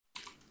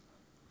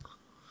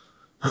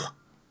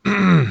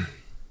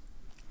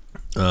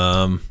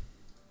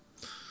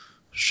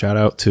Shout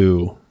out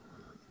to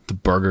the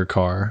Burger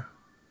Car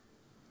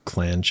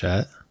clan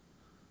chat.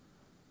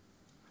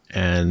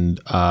 And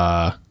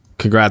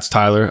congrats,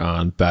 Tyler,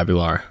 on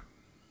Babylar.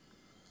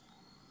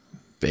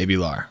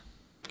 Babylar.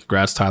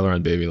 Congrats, Tyler,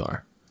 on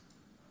Babylar.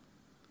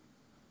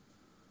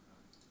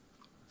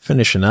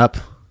 Finishing up.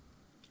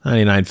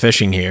 99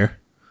 fishing here.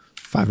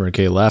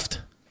 500k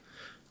left.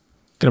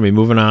 Gonna be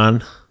moving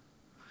on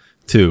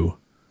to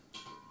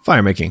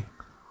fire making.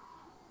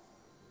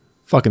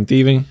 Fucking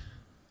thieving.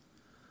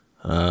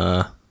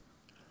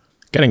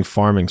 Getting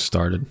farming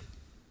started.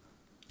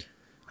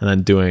 And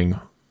then doing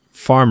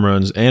farm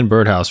runs and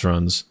birdhouse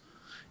runs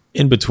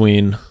in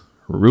between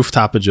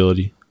rooftop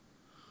agility.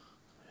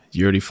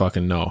 You already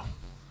fucking know.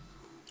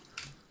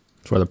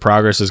 That's where the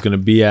progress is going to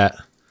be at.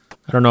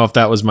 I don't know if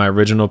that was my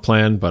original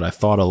plan, but I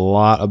thought a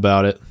lot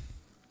about it.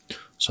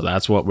 So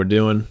that's what we're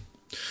doing.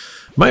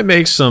 Might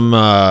make some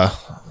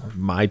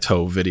my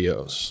toe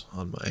videos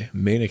on my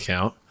main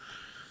account.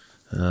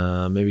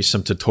 Maybe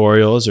some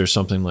tutorials or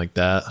something like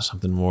that.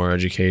 Something more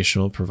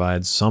educational.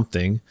 Provide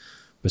something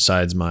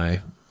besides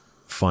my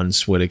fun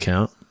Swiid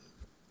account.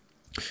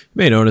 You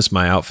may notice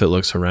my outfit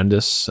looks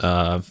horrendous.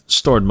 I've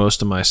stored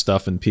most of my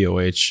stuff in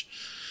POH.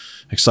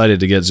 Excited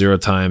to get 0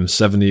 time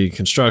 70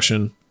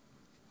 construction,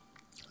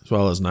 as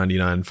well as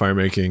 99 fire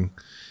making.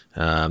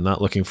 I'm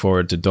not looking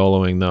forward to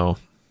doloing though,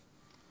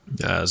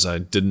 as I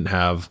didn't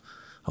have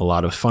a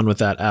lot of fun with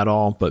that at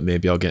all, but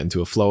maybe I'll get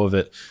into a flow of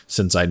it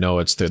since I know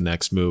it's the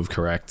next move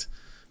correct,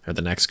 or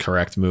the next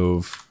correct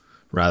move,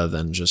 rather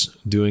than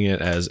just doing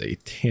it as a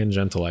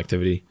tangential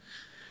activity.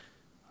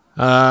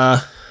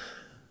 I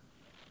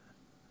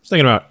was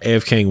thinking about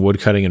AFKing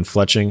woodcutting and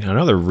fletching. I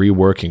know they're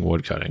reworking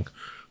woodcutting,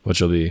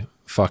 which will be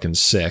fucking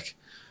sick,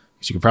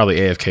 because you could probably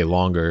AFK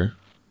longer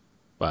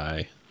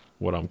by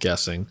what I'm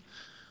guessing.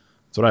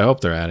 That's what I hope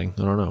they're adding.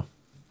 I don't know.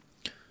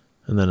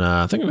 And then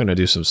I think I'm going to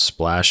do some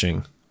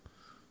splashing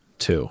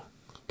too,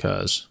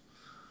 because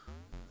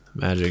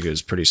magic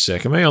is pretty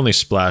sick. I may only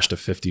splash to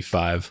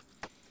 55,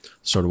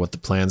 sort of what the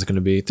plan's going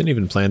to be. Didn't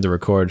even plan to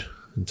record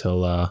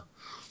until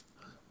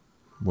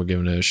we're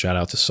giving a shout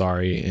out to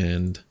Sorry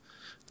and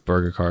the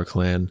Burger Car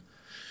clan.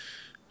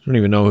 I don't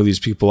even know who these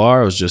people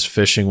are. I was just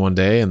fishing one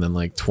day and then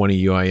like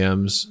 20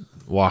 UIMs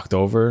walked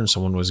over and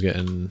someone was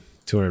getting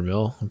 200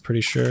 mil, I'm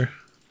pretty sure.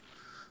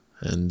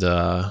 And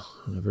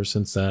ever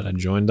since that, I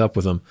joined up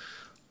with them.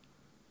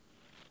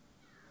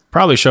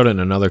 Probably showed it in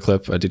another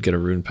clip. I did get a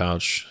rune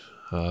pouch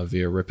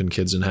via ripping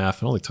kids in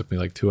half. It only took me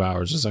like 2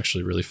 hours. It's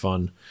actually really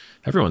fun.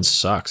 Everyone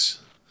sucks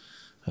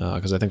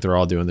because I think they're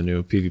all doing the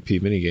new PvP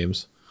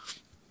minigames.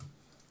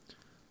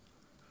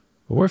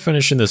 But we're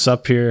finishing this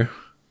up here.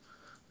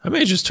 I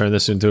may just turn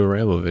this into a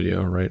ramble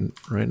video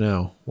right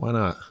now. Why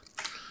not?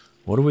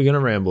 What are we going to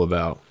ramble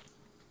about?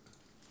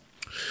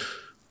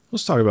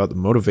 Let's talk about the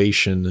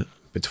motivation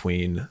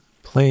between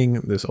playing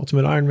this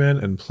Ultimate Iron Man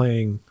and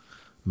playing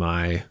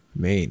my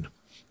main.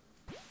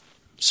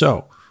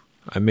 So,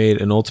 I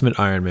made an Ultimate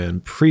Iron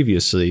Man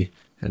previously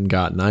and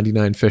got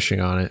 99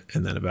 fishing on it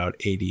and then about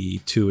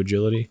 82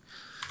 agility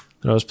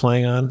that I was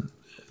playing on.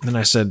 And then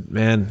I said,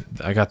 man,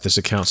 I got this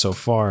account so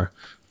far,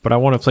 but I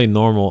want to play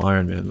normal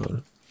Iron Man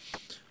mode.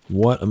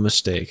 What a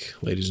mistake,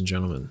 ladies and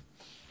gentlemen.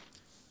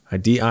 I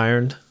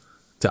de-ironed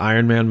to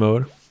Iron Man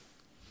mode,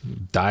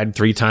 died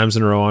 3 times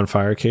in a row on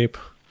Fire Cape.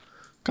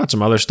 Got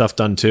some other stuff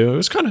done too. It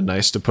was kind of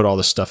nice to put all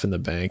this stuff in the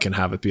bank and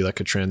have it be like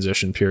a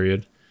transition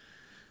period.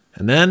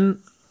 And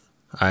then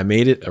I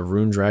made it a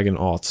Rune Dragon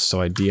alt,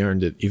 so I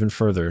de-earned it even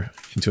further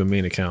into a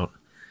main account.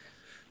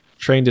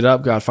 Trained it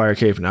up, got Fire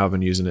Cape, and now I've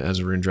been using it as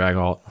a Rune Drag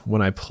alt.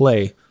 When I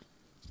play,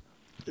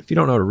 if you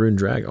don't know what a Rune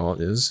Drag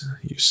alt is,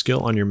 you skill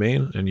on your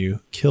main and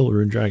you kill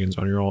Rune Dragons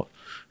on your alt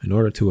in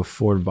order to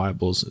afford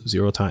Bibles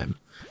 0 time.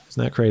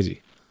 Isn't that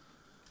crazy?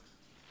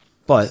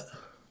 But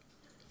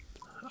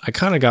I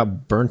kind of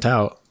got burnt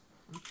out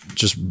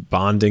just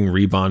bonding,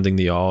 rebonding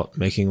the alt,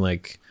 making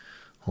like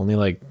only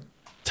like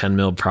 10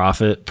 mil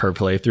profit per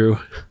playthrough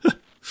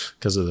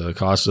because of the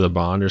cost of the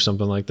bond or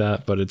something like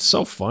that. But it's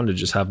so fun to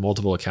just have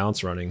multiple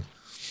accounts running.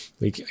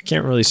 Like, I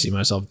can't really see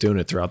myself doing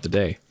it throughout the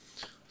day.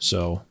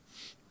 So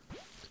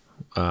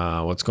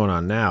what's going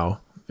on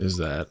now is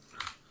that,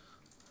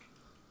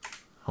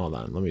 hold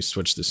on, let me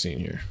switch the scene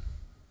here.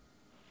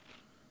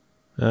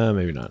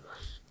 Maybe not.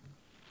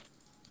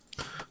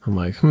 I'm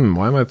like,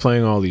 why am I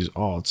playing all these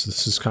alts?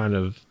 This is kind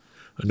of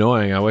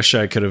annoying. I wish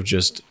I could have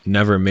just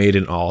never made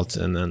an alt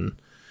and then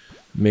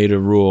made a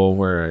rule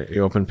where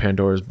you open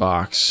Pandora's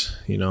box,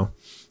 you know,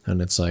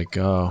 and it's like,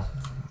 oh,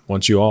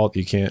 once you alt,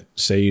 you can't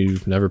say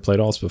you've never played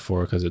alts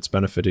before because it's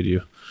benefited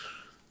you.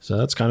 So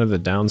that's kind of the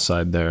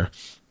downside there.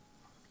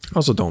 I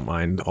also don't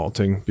mind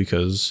alting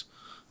because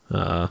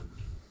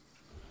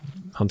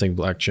hunting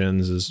black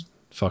chins is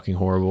fucking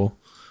horrible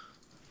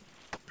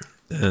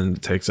and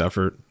it takes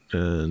effort,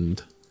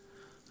 and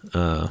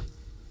I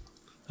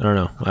don't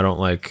know. I don't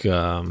like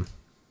the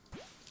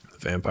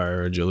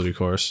vampire agility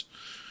course.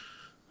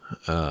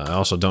 I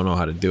also don't know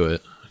how to do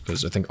it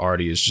because I think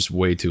Artie is just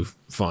way too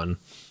fun.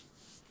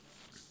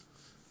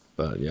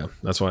 But yeah,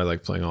 that's why I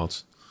like playing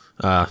alts.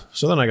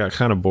 So then I got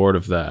kind of bored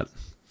of that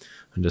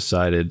and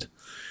decided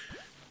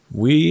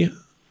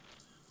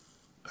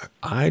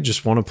I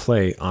just want to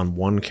play on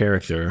one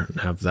character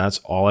and have that's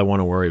all I want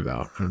to worry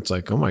about. And it's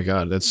like, oh my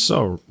god, that's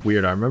so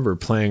weird. I remember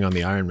playing on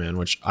the Iron Man,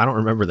 which I don't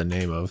remember the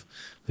name of.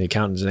 The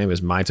accountant's name is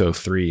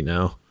Mito3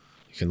 now.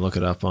 You can look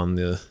it up on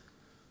the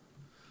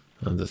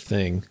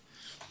thing.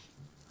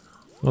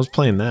 I was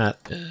playing that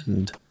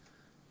and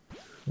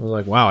I was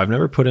like, wow, I've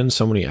never put in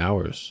so many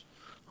hours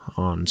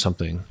on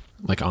something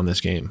like on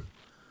this game.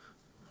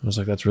 I was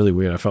like, that's really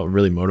weird. I felt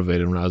really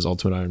motivated when I was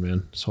Ultimate Iron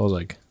Man. So I was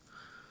like,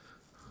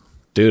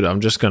 dude,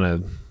 I'm just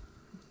gonna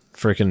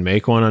freaking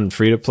make one on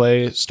free to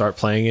play, start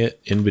playing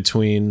it in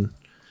between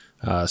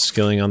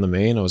skilling on the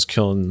main. I was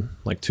killing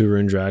like 2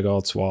 rune drag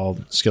alts while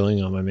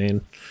skilling on my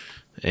main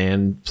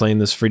and playing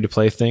this free to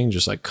play thing,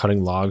 just like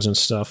cutting logs and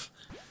stuff.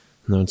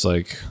 And then it's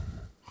like,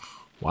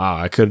 wow,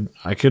 I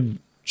could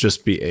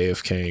just be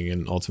AFKing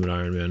in Ultimate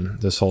Iron Man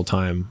this whole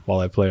time while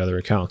I play other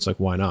accounts. Like,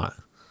 why not?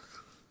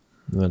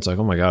 And then it's like,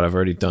 oh my god, I've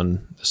already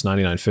done this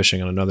 99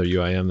 fishing on another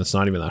UIM that's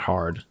not even that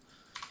hard.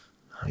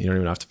 You don't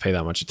even have to pay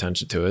that much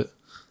attention to it.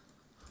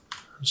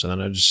 So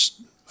then I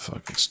just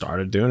fucking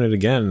started doing it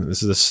again.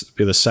 This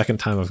be the second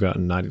time I've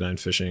gotten 99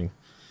 fishing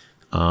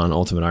on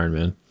Ultimate Iron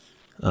Man.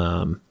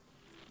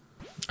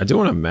 I do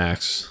want to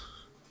max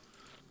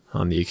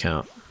on the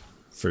account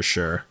for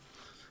sure.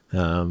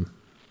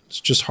 It's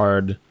just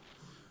hard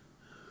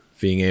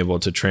being able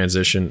to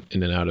transition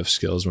in and out of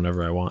skills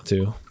whenever I want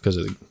to because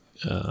of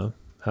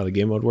how the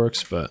game mode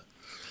works, but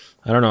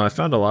I don't know. I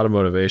found a lot of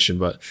motivation,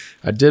 but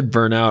I did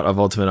burn out of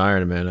Ultimate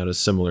Iron Man at a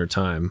similar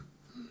time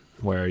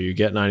where you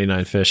get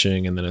 99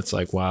 fishing and then it's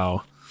like,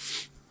 wow,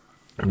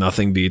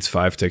 nothing beats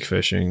 5-tick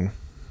fishing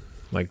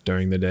like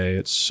during the day.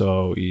 It's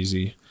so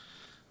easy.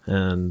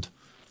 And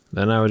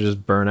then I would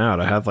just burn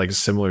out. I had like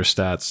similar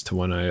stats to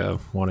when I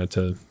wanted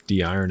to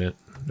de-iron it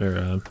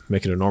or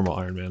make it a normal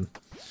Iron Man.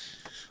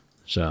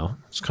 So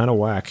it's kind of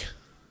whack.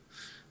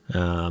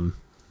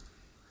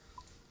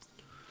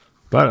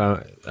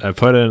 But I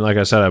put in, like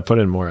I said, I put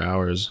in more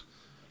hours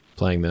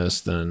playing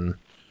this than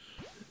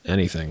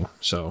anything.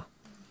 So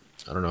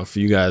I don't know if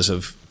you guys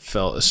have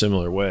felt a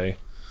similar way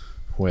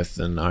with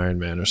an Iron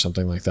Man or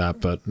something like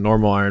that. But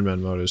normal Iron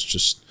Man mode is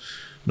just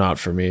not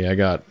for me. I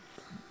got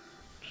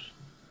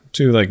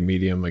 2 like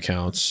medium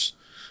accounts.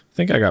 I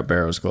think I got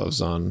Barrow's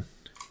gloves on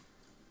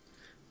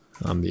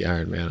the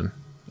Iron Man.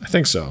 I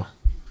think so.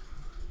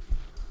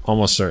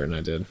 Almost certain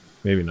I did.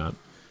 Maybe not.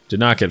 Did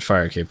not get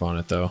Fire Cape on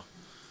it though,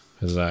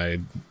 because I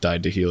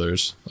died to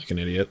healers like an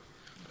idiot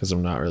because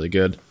I'm not really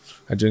good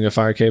at doing a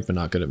Fire Cape and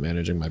not good at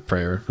managing my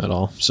prayer at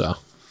all. So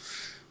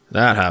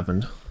that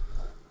happened.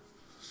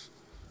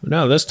 But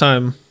now this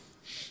time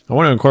I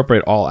want to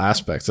incorporate all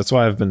aspects. That's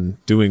why I've been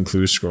doing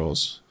clue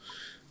scrolls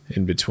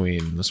in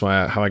between. That's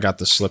why how I got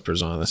the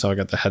slippers on. That's how I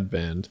got the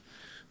headband.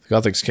 The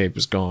Gothic Scape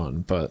is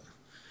gone, but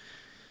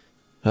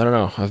I don't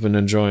know. I've been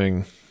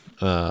enjoying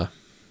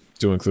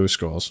doing clue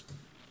scrolls.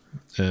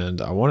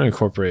 And I want to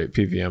incorporate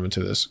PVM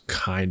into this,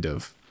 kind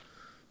of.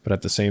 But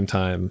at the same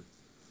time,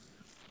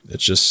 it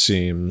just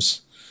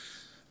seems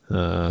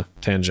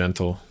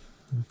tangential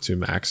to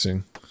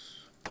maxing.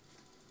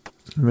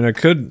 I mean, I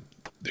could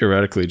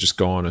theoretically just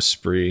go on a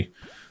spree.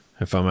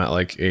 If I'm at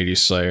like 80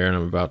 Slayer and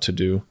I'm about to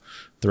do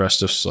the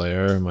rest of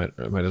Slayer, I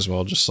might as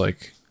well just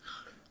like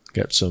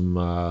get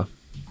some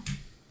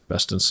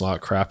best in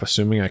slot crap,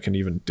 assuming I can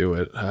even do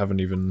it. I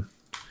haven't even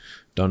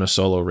done a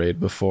solo raid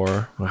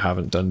before. I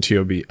haven't done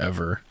TOB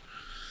ever.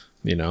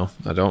 You know,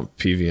 I don't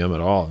PVM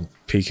at all.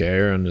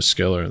 PKer and a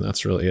skiller, and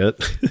that's really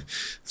it.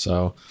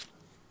 So,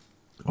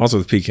 also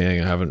with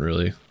PKing, I haven't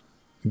really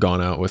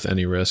gone out with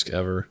any risk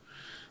ever,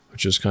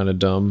 which is kind of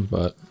dumb,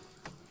 but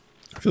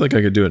I feel like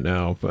I could do it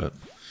now, but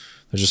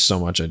there's just so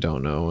much I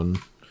don't know, and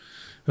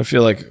I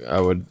feel like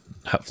I would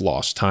have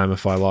lost time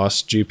if I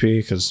lost GP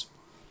because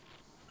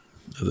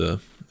of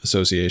the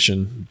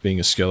association being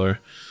a skiller.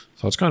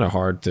 So it's kind of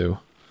hard to,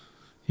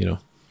 you know,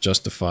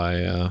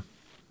 justify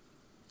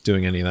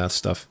doing any of that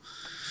stuff.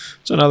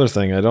 It's another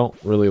thing. I don't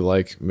really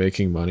like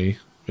making money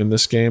in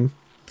this game.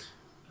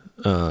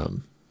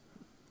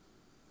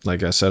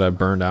 Like I said, I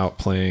burned out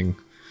playing,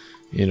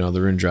 you know,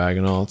 the Rune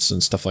Dragon alts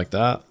and stuff like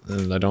that.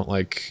 And I don't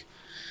like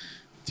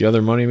the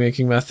other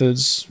money-making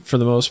methods for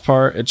the most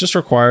part. It just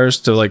requires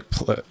to like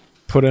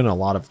put in a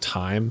lot of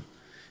time,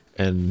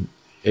 and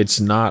it's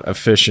not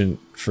efficient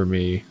for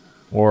me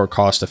or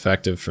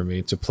cost-effective for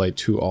me to play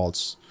 2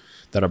 alts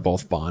that are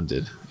both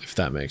bonded, if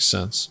that makes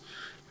sense,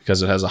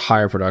 because it has a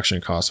higher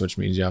production cost, which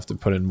means you have to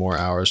put in more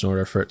hours in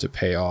order for it to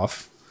pay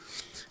off.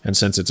 And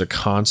since it's a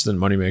constant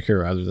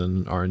moneymaker rather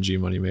than RNG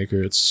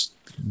moneymaker, it's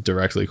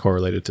directly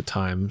correlated to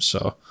time.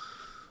 So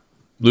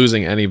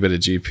losing any bit of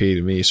GP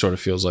to me sort of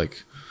feels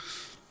like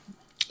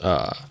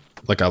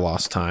I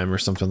lost time or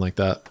something like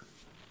that.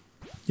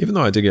 Even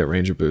though I did get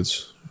Ranger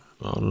boots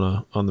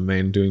on the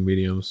main doing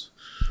mediums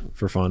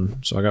for fun,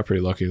 so I got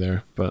pretty lucky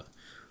there. But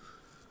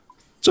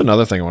it's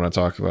another thing I want to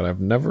talk about.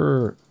 I've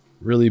never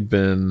really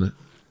been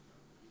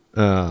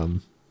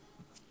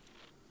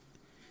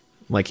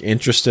like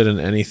interested in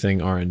anything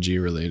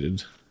RNG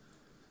related.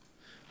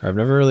 I've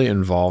never really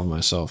involved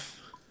myself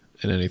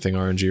in anything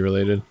RNG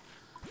related.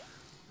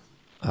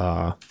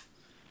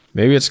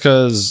 Maybe it's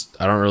because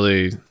I don't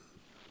really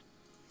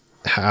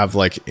have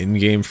like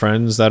in-game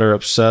friends that are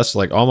obsessed.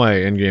 Like all my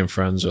in-game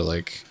friends are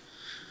like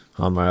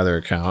on my other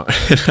account.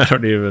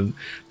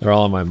 They're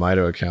all on my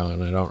Mito account,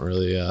 and I don't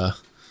really,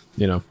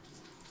 you know,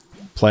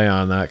 play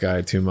on that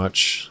guy too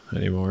much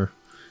anymore.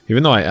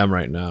 Even though I am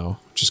right now,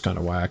 which is kind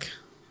of whack.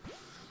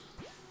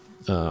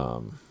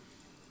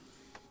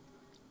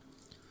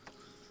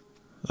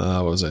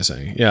 What was I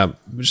saying? Yeah,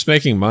 just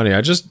making money.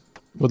 I just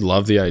would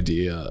love the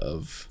idea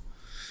of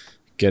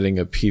getting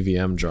a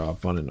PVM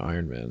drop on an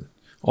Ironman.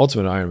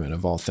 Ultimate Ironman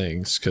of all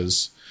things,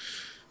 because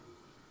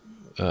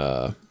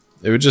it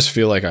would just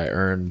feel like I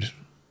earned,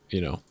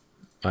 you know,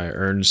 I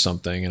earned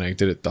something and I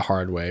did it the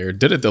hard way, or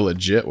did it the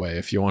legit way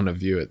if you want to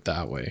view it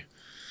that way.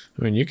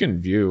 I mean, you can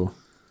view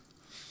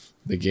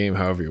the game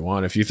however you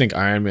want. If you think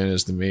Ironman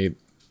is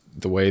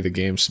the way the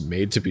game's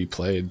made to be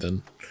played,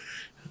 then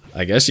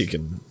I guess you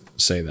can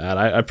say that.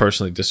 I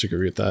personally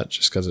disagree with that,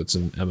 just because it's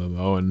an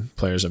MMO and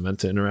players are meant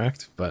to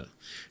interact, but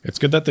it's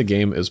good that the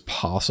game is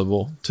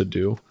possible to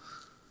do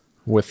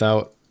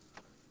without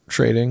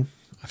trading.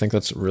 I think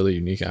that's a really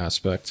unique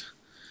aspect,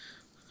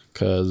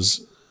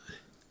 because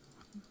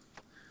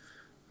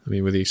I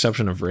mean, with the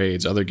exception of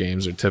raids, other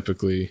games are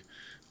typically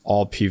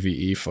all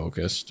PvE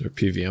focused or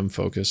PVM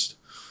focused,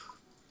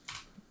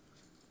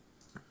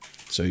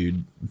 so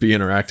you'd be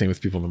interacting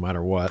with people no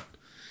matter what,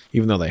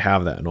 even though they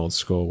have that in old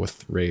school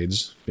with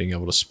raids being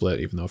able to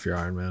split, even though if you're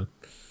Iron Man.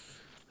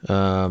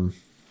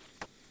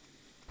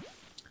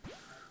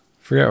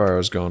 Forget where I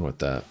was going with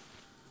that.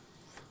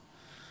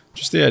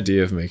 Just the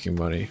idea of making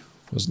money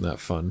wasn't that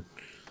fun.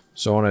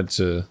 So I wanted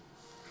to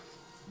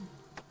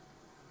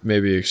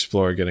maybe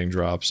explore getting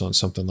drops on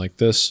something like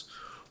this,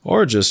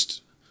 or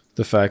just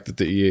the fact that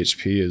the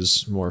EHP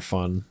is more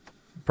fun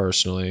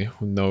personally.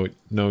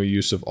 No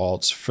use of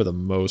alts for the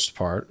most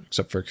part,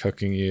 except for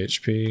cooking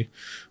EHP,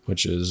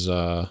 which is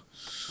buy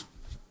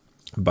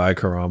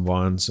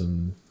Karambwans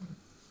and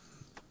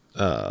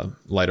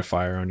light a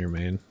fire on your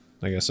main.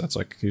 I guess that's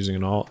like using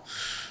an alt.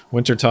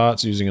 Winter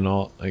Tots using an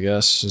alt, I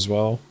guess, as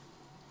well.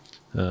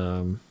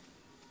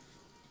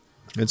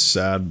 It's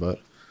sad, but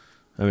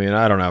I mean,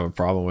 I don't have a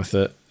problem with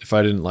it. If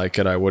I didn't like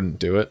it, I wouldn't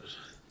do it.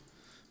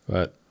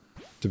 But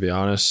to be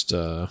honest,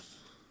 I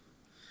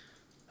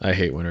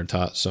hate Winter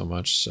Tots so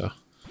much, so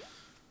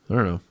I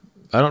don't know.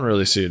 I don't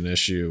really see an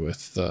issue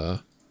with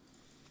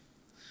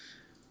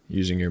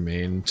using your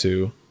main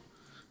to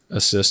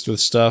assist with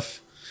stuff.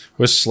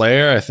 With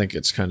Slayer, I think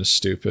it's kind of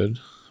stupid,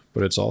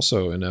 but it's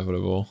also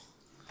inevitable.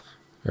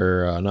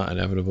 Or not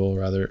inevitable,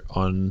 rather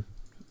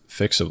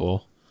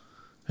unfixable,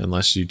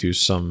 unless you do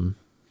something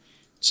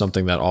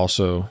that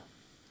also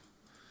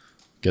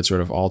gets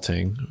rid of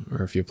alting,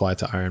 or if you apply it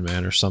to Iron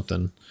Man or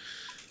something.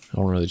 I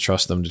don't really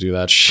trust them to do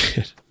that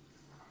shit.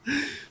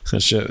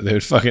 That shit, they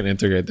would fucking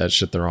integrate that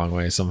shit the wrong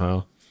way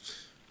somehow.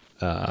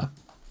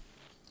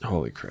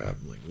 Holy crap,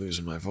 I'm like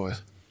losing my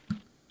voice.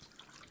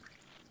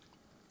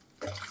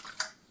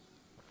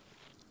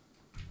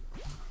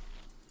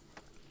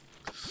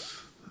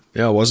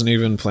 Yeah, I wasn't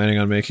even planning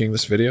on making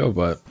this video,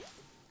 but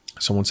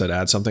someone said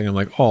add something. I'm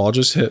like, oh, I'll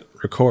just hit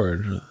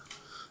record.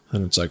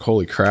 And it's like,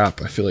 holy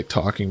crap, I feel like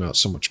talking about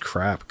so much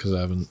crap because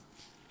I haven't,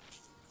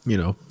 you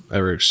know,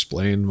 ever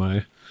explained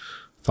my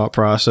thought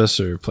process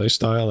or play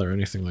style or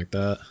anything like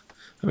that.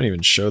 I haven't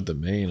even showed the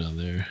main on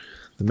there.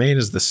 The main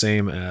is the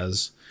same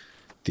as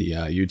the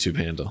YouTube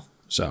handle.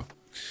 So,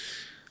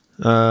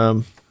 but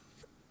I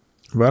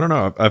don't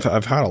know.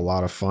 I've had a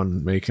lot of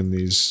fun making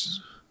these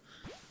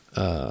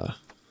vids.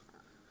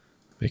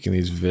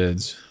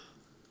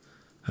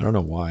 I don't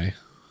know why.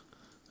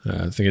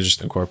 I think it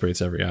just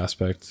incorporates every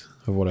aspect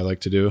of what I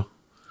like to do,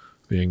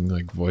 being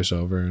like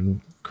voiceover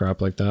and crap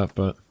like that.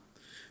 But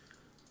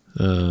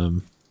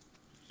if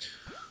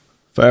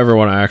I ever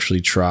want to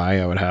actually try,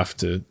 I would have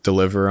to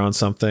deliver on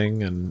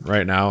something. And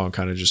right now I'm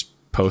kind of just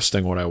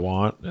posting what I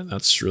want, and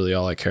that's really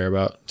all I care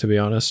about, to be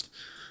honest,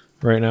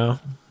 right now.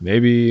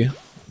 Maybe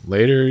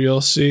later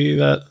you'll see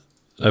that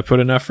I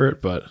put in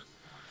effort, but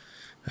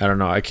I don't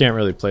know. I can't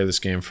really play this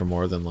game for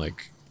more than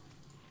like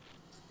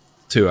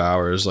 2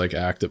 hours, like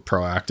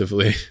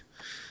proactively.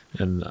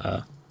 And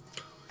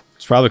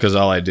it's probably because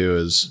all I do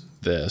is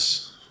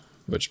this,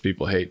 which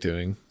people hate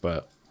doing.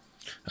 But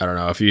I don't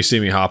know. If you see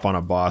me hop on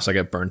a boss, I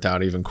get burnt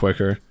out even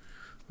quicker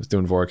with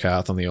doing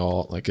Vorkath on the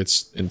alt. Like,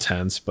 it's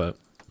intense, but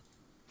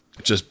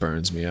it just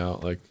burns me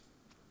out. Like,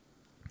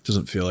 it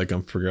doesn't feel like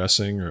I'm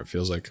progressing, or it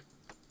feels like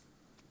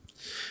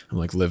I'm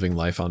like living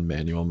life on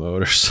manual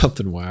mode or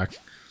something whack.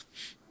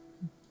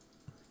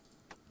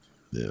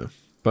 Yeah,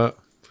 but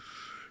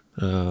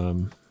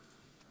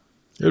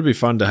it would be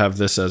fun to have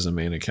this as a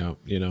main account,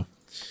 you know,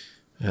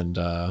 and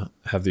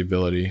have the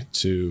ability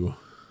to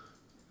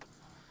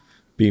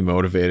be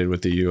motivated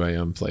with the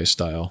UAM play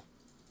style,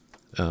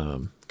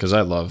 because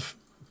I love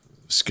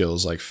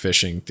skills like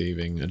fishing,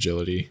 thieving,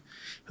 agility,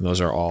 and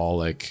those are all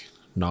like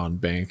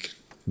non-bank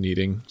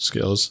kneading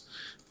skills,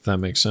 if that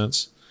makes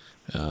sense.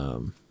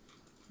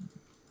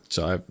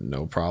 So I have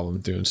no problem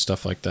doing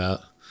stuff like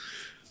that.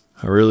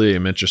 I really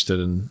am interested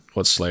in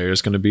what Slayer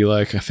is going to be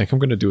like. I think I'm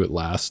going to do it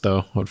last,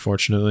 though,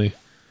 unfortunately.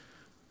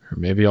 Or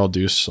maybe I'll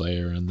do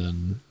Slayer and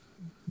then,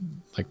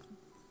 like...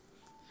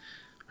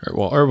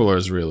 Well, Herbalor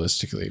is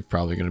realistically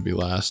probably going to be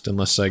last,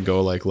 unless I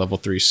go, like, level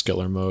 3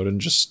 Skiller mode and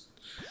just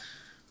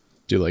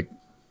do, like,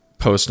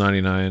 post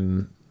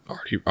 99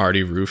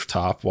 already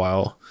rooftop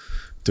while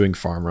doing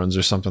farm runs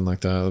or something like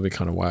that. That'll be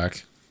kind of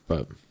whack.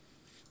 But...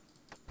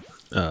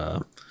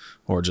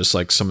 or just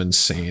like some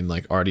insane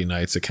like Artie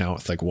Knight's account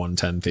with like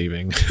 110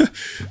 thieving,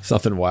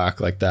 something whack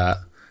like that,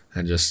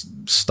 and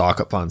just stock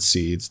up on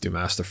seeds, do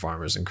master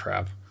farmers and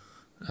crap,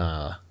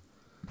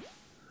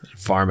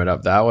 farm it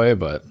up that way.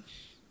 But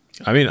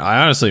I mean,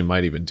 I honestly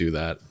might even do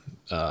that.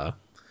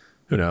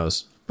 Who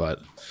knows?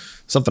 But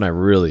something I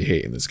really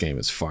hate in this game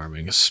is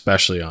farming,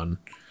 especially on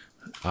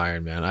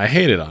Iron Man. I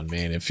hate it on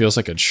main. It feels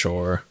like a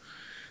chore.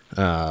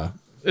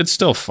 It's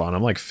still fun.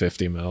 I'm like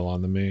 50 mil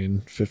on the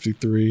main,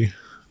 53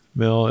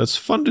 mil. It's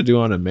fun to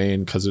do on a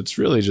main because it's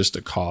really just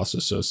a cost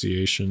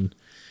association.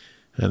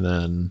 And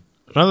then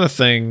another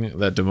thing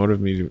that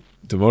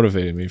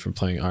demotivated me from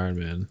playing Iron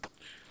Man,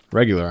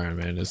 regular Iron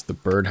Man, is the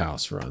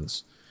birdhouse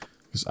runs,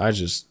 because I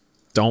just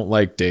don't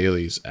like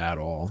dailies at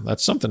all.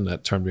 That's something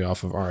that turned me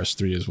off of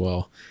RS3 as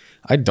well.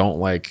 I don't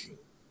like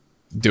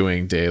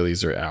doing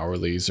dailies or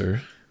hourlies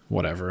or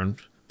whatever, and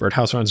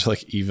birdhouse runs are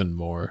like even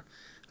more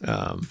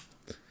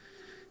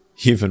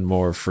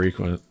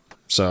frequent.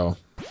 So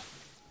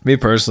me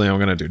personally, I'm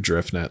gonna do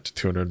Driftnet to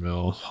 200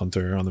 mil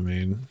Hunter on the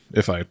main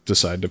if I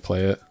decide to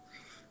play it.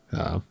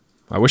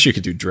 I wish you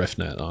could do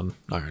Driftnet on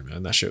Iron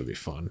Man. That shit would be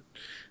fun.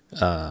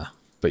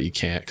 But you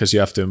can't, because you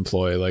have to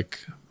employ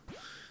like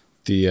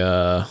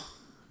the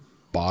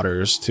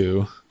botters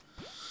to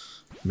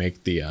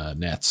make the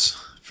nets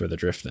for the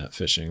Driftnet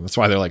fishing. That's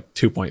why they're like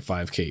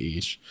 2.5k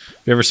each.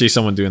 If you ever see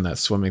someone doing that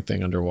swimming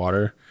thing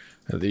underwater,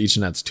 each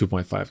net's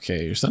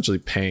 2.5k. You're essentially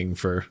paying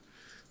for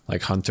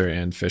like Hunter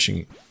and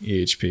fishing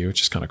EHP,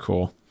 which is kind of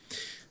cool.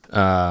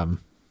 But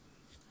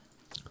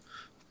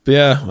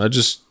yeah, I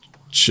just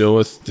chill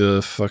with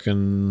the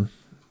fucking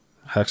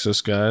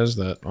Hexus guys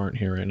that aren't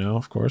here right now,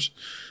 of course.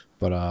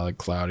 But like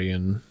Cloudy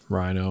and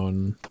Rhino,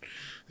 and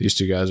these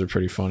two guys are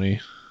pretty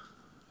funny.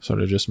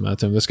 Sort of just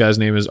met him. This guy's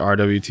name is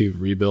RWT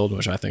Rebuild,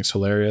 which I think is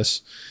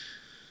hilarious.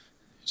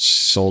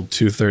 Sold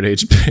 2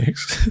 3/8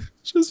 pigs.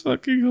 Just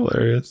fucking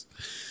hilarious.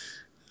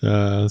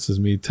 This is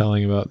me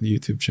telling about the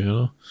YouTube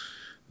channel.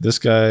 This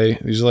guy,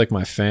 these are like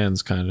my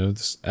fans, kind of.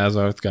 This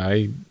Azarth guy,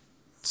 he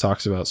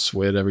talks about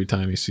Swiid every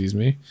time he sees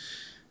me.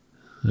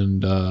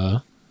 And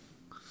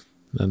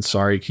then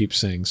sorry keeps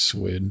saying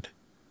Swiid.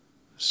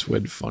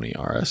 Swiid funny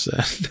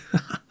RSN.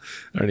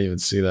 I don't even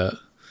see that.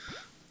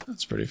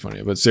 That's pretty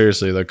funny. But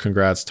seriously, like,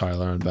 congrats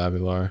Tyler and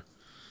Babular.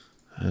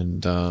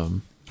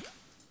 And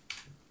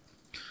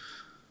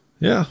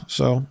yeah,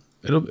 so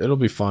it'll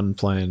be fun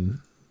playing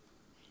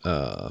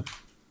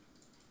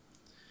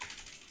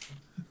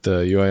the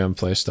UAM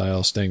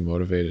playstyle, staying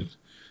motivated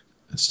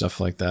and stuff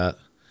like that.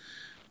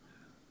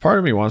 Part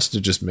of me wants to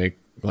just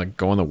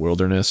go in the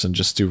wilderness and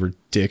just do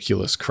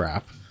ridiculous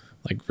crap,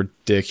 like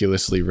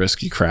ridiculously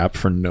risky crap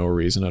for no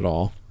reason at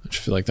all. I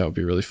just feel like that would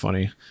be really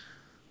funny.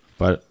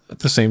 But at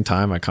the same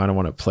time, I kind of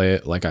want to play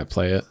it like I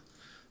play it,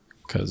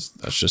 because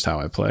that's just how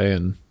I play.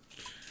 And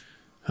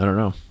I don't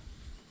know.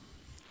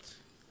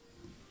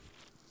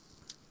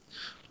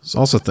 I was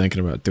also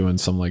thinking about doing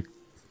some like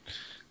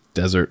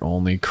desert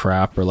only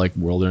crap, or like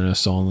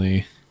wilderness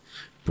only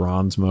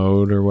bronze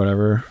mode or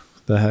whatever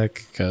the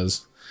heck,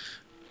 because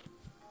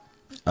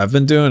I've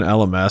been doing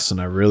LMS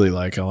and I really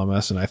like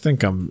LMS, and I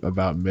think I'm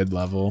about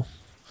mid-level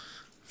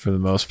for the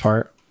most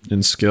part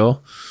in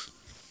skill.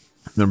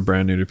 I'm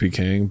brand new to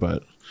PKing,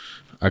 but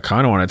I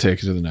kind of want to take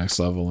it to the next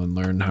level and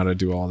learn how to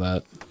do all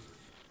that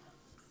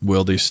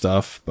wildy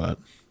stuff, but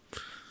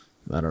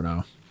I don't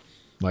know.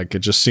 Like, it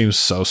just seems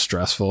so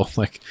stressful.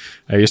 Like,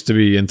 I used to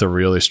be into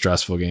really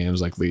stressful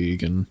games like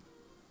League and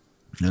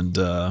you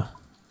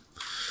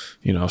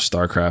know,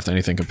 StarCraft,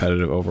 anything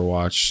competitive,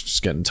 Overwatch,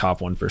 just getting top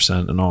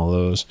 1% and all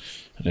those.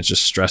 And it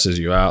just stresses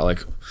you out.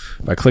 Like,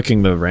 by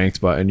clicking the ranked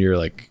button, you're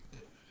like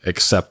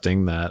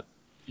accepting that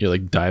you're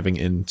like diving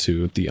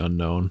into the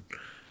unknown,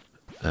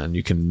 and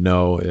you can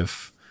know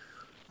if,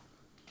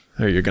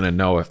 or you're going to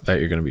know if that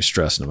you're going to be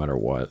stressed no matter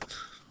what,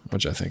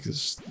 which I think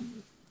is,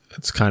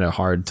 it's kind of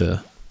hard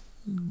to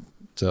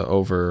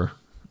overwork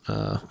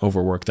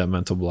that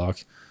mental block.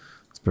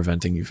 It's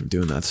preventing you from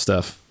doing that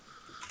stuff.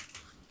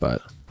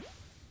 But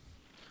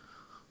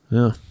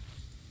yeah,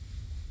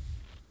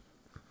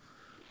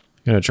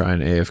 I'm gonna try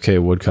an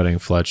AFK woodcutting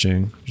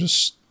fletching,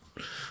 just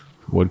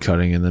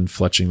woodcutting and then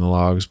fletching the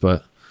logs.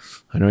 But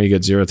I know you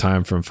get 0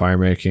 time from fire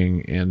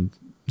making and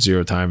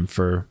 0 time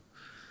for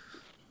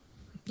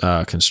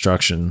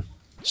construction,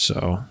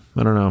 so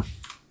I don't know.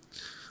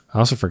 I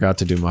also forgot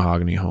to do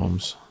mahogany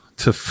homes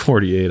to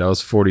 48. I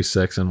was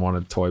 46 and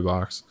wanted toy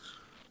box,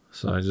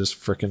 so I just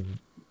freaking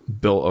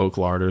built oak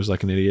larders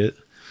like an idiot.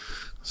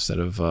 instead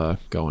of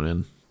going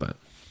in. But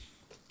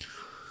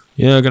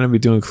yeah, I'm gonna be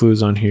doing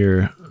clues on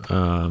here.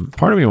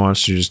 Part of me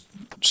wants to just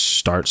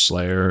start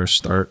Slayer or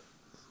start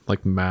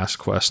like mass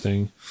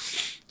questing.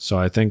 So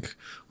I think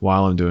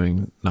while I'm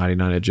doing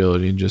 99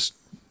 agility and just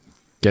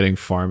getting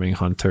farming and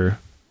hunter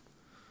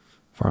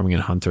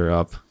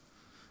up,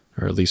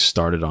 or at least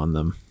started on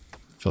them,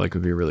 I feel like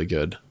would be really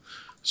good.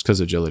 Just because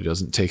agility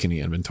doesn't take any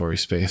inventory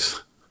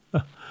space.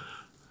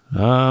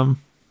 The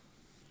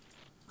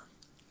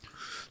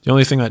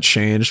only thing that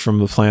changed from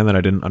the plan that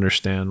I didn't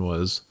understand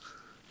was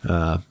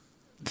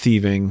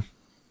thieving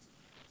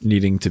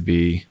needing to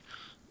be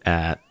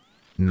at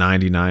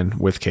 99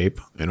 with cape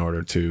in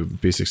order to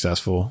be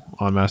successful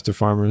on master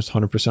farmers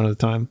 100% of the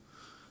time.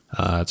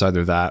 It's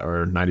either that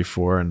or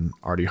 94 and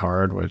already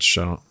hard, which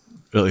I don't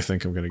really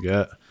think I'm going to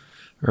get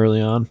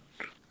early on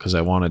because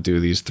I want to do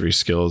these 3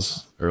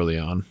 skills early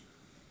on.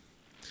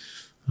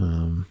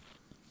 And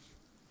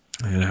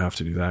I have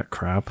to do that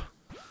crap.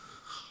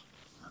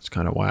 That's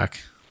kind of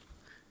whack.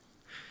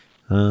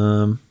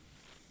 What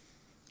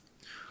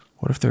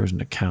if there was an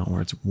account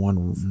where it's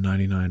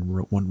 199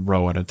 one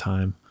row at a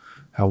time?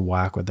 How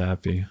whack would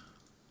that be?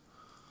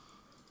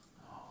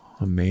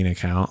 A main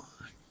account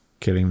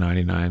getting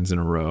 99s in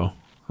a row.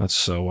 That's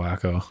so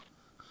wacko.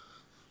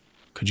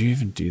 Could you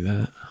even do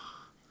that?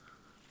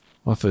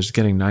 Well, if it's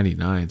getting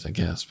 99s, I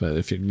guess, but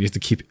if you have to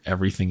keep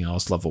everything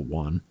else level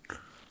 1.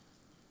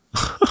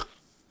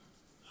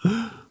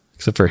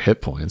 Except for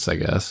hit points, I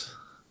guess.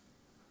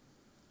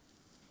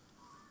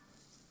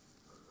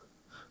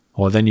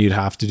 Well, then you'd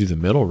have to do the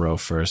middle row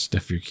first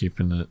if you're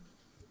keeping it.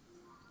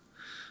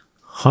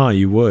 Huh,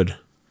 you would.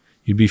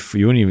 You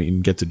wouldn't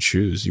even get to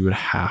choose. You would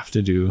have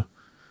to do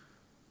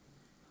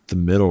the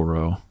middle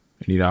row.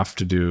 And you'd have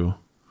to do...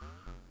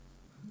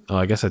 Oh,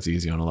 I guess that's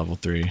easy on a level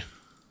 3.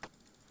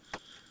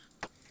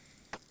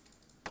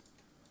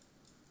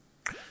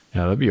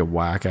 Yeah, that'd be a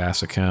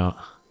whack-ass account.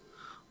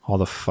 All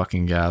the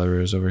fucking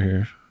gatherers over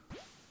here.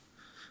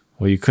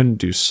 Well, you couldn't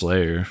do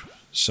Slayer,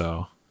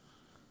 so...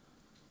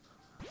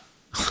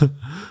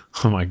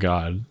 Oh my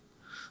god.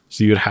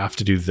 So you would have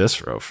to do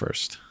this row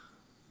first.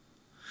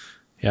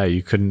 Yeah,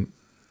 you couldn't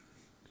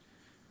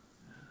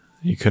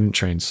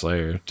train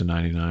Slayer to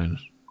 99.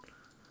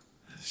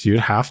 So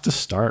you'd have to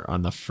start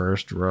on the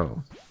first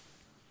row.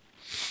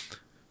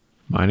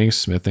 Mining,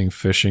 smithing,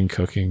 fishing,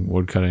 cooking,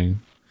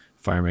 woodcutting,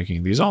 fire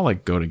making. These all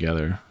like go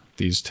together.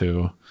 These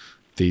two,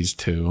 these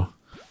two,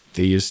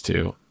 these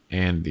two,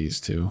 and these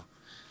two.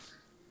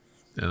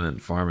 And then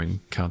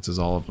farming counts as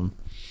all of them.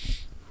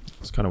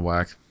 It's kind of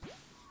whack.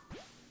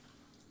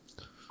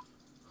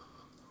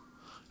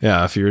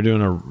 Yeah, if you were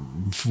doing a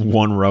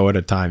 1 row at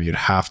a time, you'd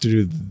have to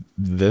do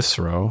this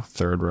row,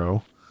 3rd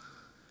row,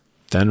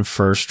 then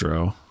 1st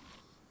row.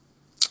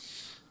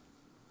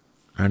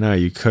 I know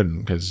you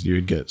couldn't because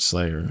you'd get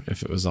Slayer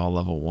if it was all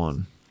level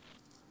 1.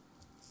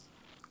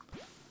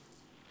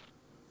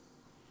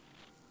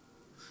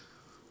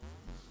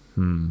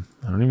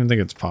 I don't even think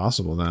it's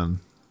possible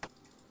then.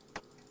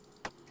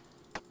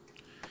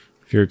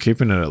 If you're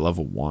keeping it at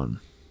level 1.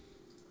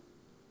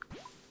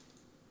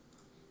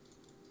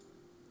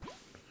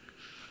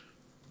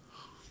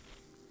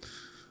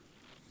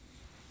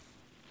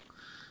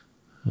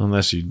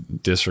 Unless you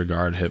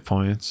disregard hit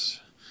points.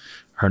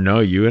 Or no,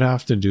 you would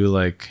have to do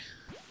like...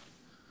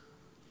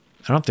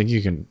 I don't think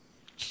you can...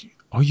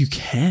 Oh, you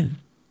can.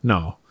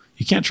 No,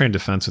 you can't train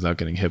defense without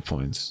getting hit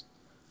points.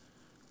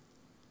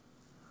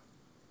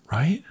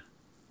 Right?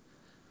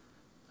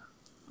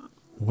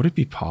 Would it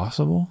be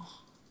possible?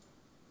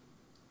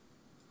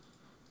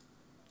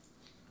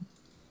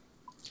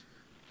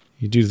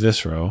 You do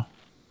this row.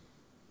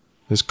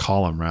 This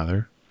column,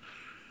 rather.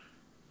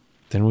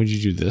 Then would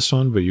you do this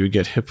one, but you would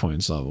get hit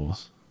points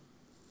levels.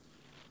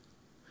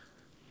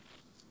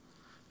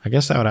 I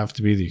guess that would have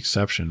to be the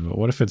exception, but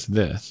what if it's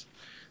this?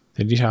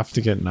 Then you'd have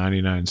to get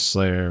 99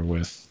 Slayer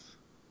with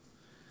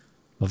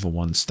level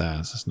 1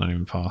 stats. That's not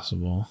even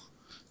possible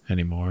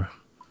anymore.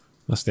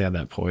 Unless they had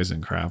that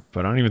poison crap.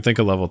 But I don't even think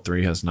a level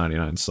 3 has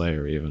 99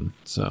 Slayer even.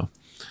 So,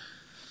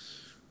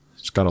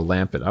 just gotta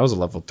lamp it. I was a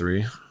level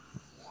 3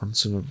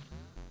 once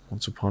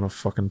upon a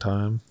fucking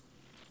time.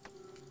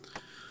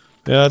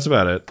 Yeah, that's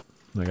about it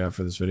I got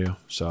for this video.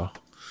 So,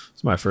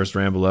 it's my first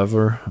ramble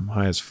ever. I'm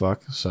high as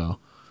fuck, so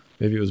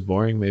maybe it was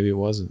boring, maybe it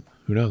wasn't.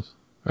 Who knows?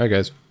 Alright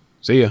guys,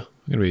 see ya.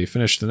 I'm gonna be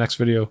finished the next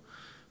video.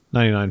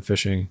 99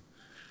 fishing.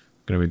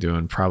 Gonna be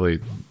doing probably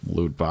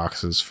loot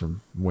boxes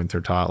from Winter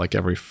Tot like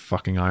every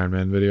fucking Iron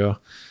Man video.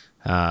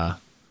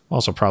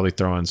 Also probably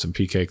throw in some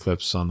PK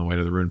clips on the way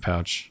to the rune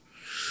pouch.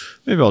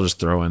 Maybe I'll just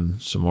throw in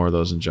some more of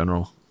those in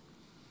general.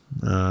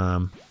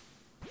 Might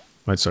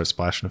start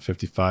splashing a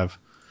 55.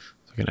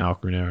 Like an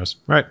alchemy arrows.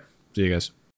 Alright, see you guys.